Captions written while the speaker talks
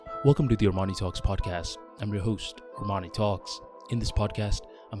Welcome to the Armani Talks podcast. I'm your host, Armani Talks. In this podcast,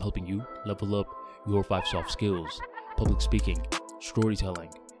 I'm helping you level up your 5 soft skills: public speaking,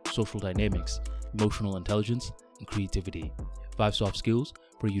 storytelling, social dynamics, emotional intelligence, and creativity. 5 soft skills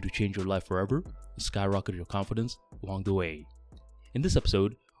for you to change your life forever and skyrocket your confidence along the way. In this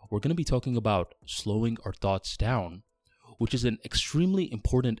episode, we're going to be talking about slowing our thoughts down, which is an extremely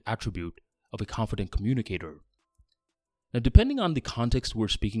important attribute of a confident communicator. Now, depending on the context we're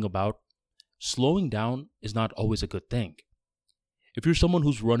speaking about, slowing down is not always a good thing. If you're someone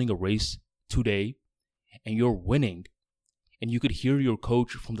who's running a race today and you're winning, and you could hear your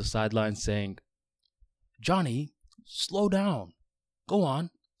coach from the sidelines saying, "Johnny, slow down. Go on,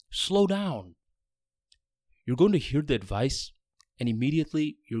 slow down." You're going to hear the advice, and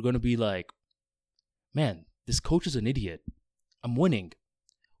immediately you're going to be like, "Man, this coach is an idiot. I'm winning.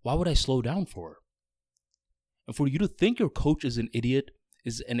 Why would I slow down for?" And for you to think your coach is an idiot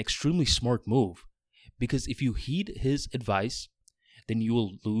is an extremely smart move, because if you heed his advice, then you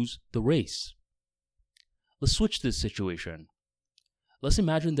will lose the race. Let's switch this situation. Let's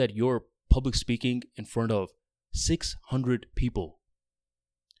imagine that you're public speaking in front of 600 people.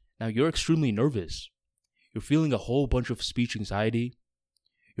 Now you're extremely nervous. You're feeling a whole bunch of speech anxiety.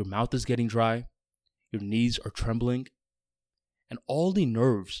 Your mouth is getting dry. Your knees are trembling. And all the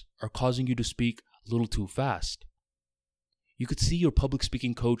nerves are causing you to speak a little too fast. You could see your public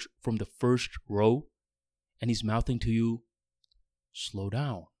speaking coach from the first row, and he's mouthing to you, "Slow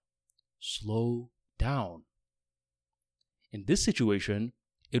down, slow down." In this situation,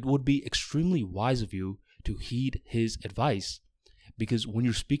 it would be extremely wise of you to heed his advice, because when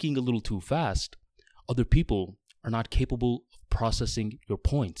you're speaking a little too fast, other people are not capable of processing your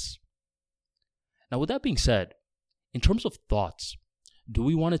points. Now, with that being said, in terms of thoughts, do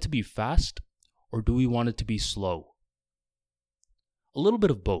we want it to be fast or do we want it to be slow? A little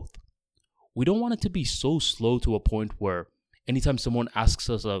bit of both. We don't want it to be so slow to a point where anytime someone asks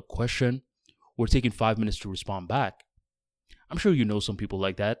us a question, we're taking 5 minutes to respond back. I'm sure you know some people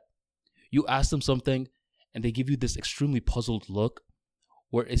like that. You ask them something and they give you this extremely puzzled look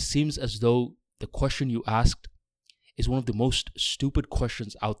where it seems as though the question you asked is one of the most stupid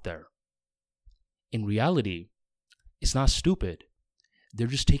questions out there. In reality, it's not stupid. They're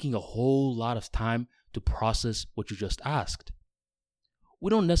just taking a whole lot of time to process what you just asked. We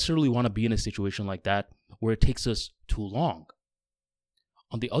don't necessarily want to be in a situation like that where it takes us too long.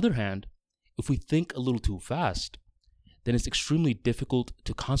 On the other hand, if we think a little too fast, then it's extremely difficult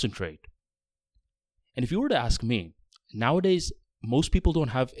to concentrate. And if you were to ask me, nowadays, most people don't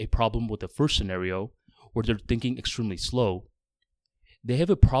have a problem with the first scenario where they're thinking extremely slow. They have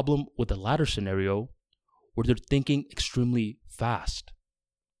a problem with the latter scenario where they're thinking extremely fast.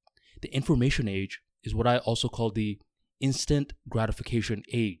 The information age is what I also call the instant gratification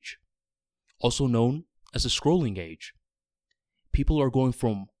age, also known as the scrolling age. People are going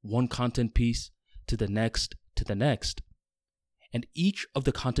from one content piece to the next, and each of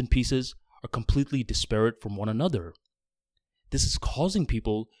the content pieces are completely disparate from one another. This is causing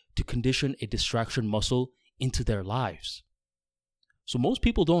people to condition a distraction muscle into their lives. So most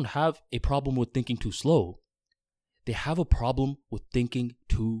people don't have a problem with thinking too slow. They have a problem with thinking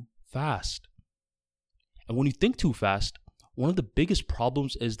too fast. And when you think too fast, one of the biggest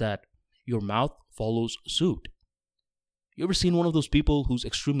problems is that your mouth follows suit. You ever seen one of those people who's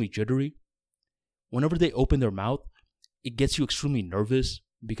extremely jittery? Whenever they open their mouth, it gets you extremely nervous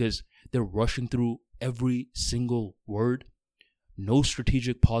because they're rushing through every single word. No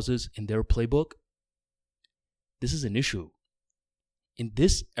strategic pauses in their playbook. This is an issue. In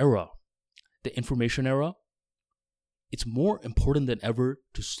this era, the information era, it's more important than ever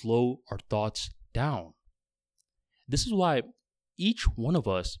to slow our thoughts down. This is why each one of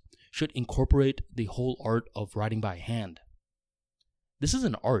us should incorporate the whole art of writing by hand. This is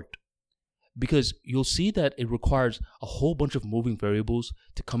an art because you'll see that it requires a whole bunch of moving variables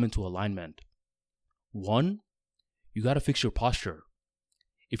to come into alignment. One, you got to fix your posture.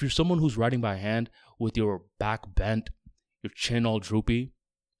 If you're someone who's writing by hand with your back bent, your chin all droopy,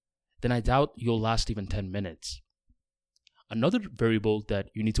 then I doubt you'll last even 10 minutes. Another variable that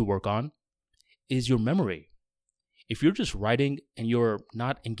you need to work on is your memory. If you're just writing and you're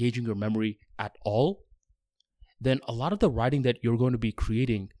not engaging your memory at all, then a lot of the writing that you're going to be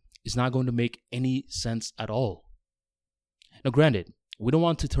creating is not going to make any sense at all. Now, granted, we don't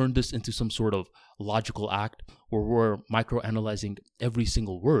want to turn this into some sort of logical act where we're microanalyzing every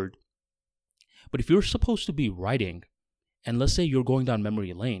single word. But if you're supposed to be writing, and let's say you're going down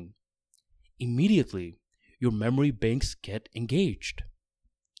memory lane, immediately your memory banks get engaged.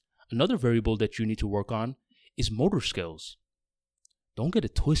 Another variable that you need to work on is motor skills. don't get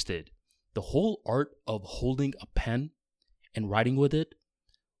it twisted. The whole art of holding a pen and writing with it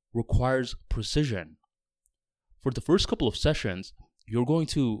requires precision. For the first couple of sessions, you're going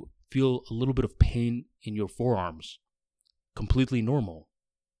to feel a little bit of pain in your forearms. Completely normal.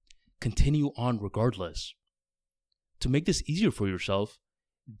 Continue on regardless. To make this easier for yourself,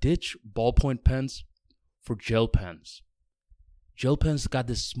 ditch ballpoint pens for gel pens. Gel pens got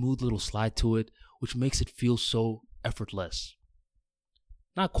this smooth little slide to it, which makes it feel so effortless.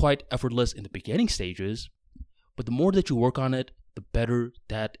 Not quite effortless in the beginning stages, but the more that you work on it, the better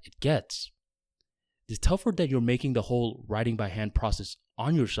that it gets. The tougher that you're making the whole writing by hand process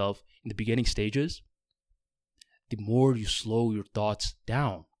on yourself in the beginning stages, the more you slow your thoughts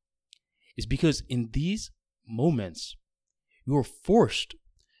down. It's because in these moments, you are forced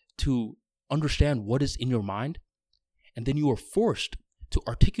to understand what is in your mind, and then you are forced to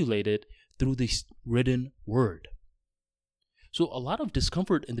articulate it through this written word. So a lot of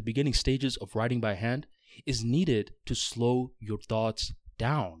discomfort in the beginning stages of writing by hand is needed to slow your thoughts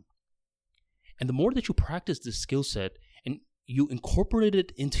down. And the more that you practice this skill set and you incorporate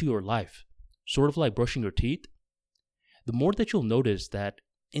it into your life, sort of like brushing your teeth, the more that you'll notice that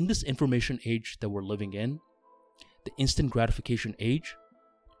in this information age that we're living in, the instant gratification age,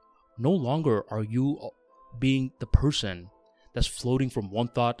 no longer are you being the person that's floating from one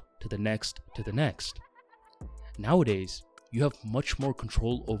thought to the next to the next. Nowadays, you have much more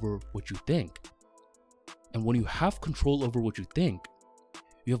control over what you think. And when you have control over what you think,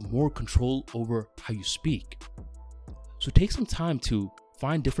 you have more control over how you speak. So take some time to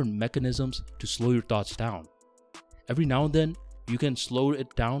find different mechanisms to slow your thoughts down. Every now and then, you can slow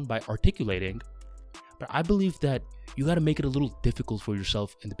it down by articulating, but I believe that you got to make it a little difficult for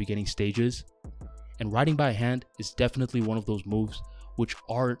yourself in the beginning stages. And writing by hand is definitely one of those moves which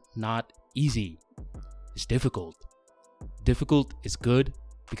are not easy. It's difficult. Difficult is good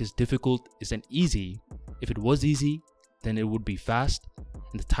because difficult isn't easy. If it was easy, then it would be fast.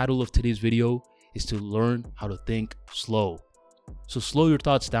 And the title of today's video is to learn how to think slow. So slow your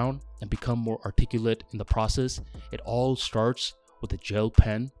thoughts down and become more articulate in the process. It all starts with a gel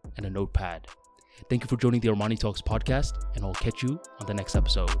pen and a notepad. Thank you for joining the Armani Talks podcast, and I'll catch you on the next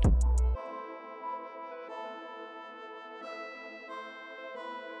episode.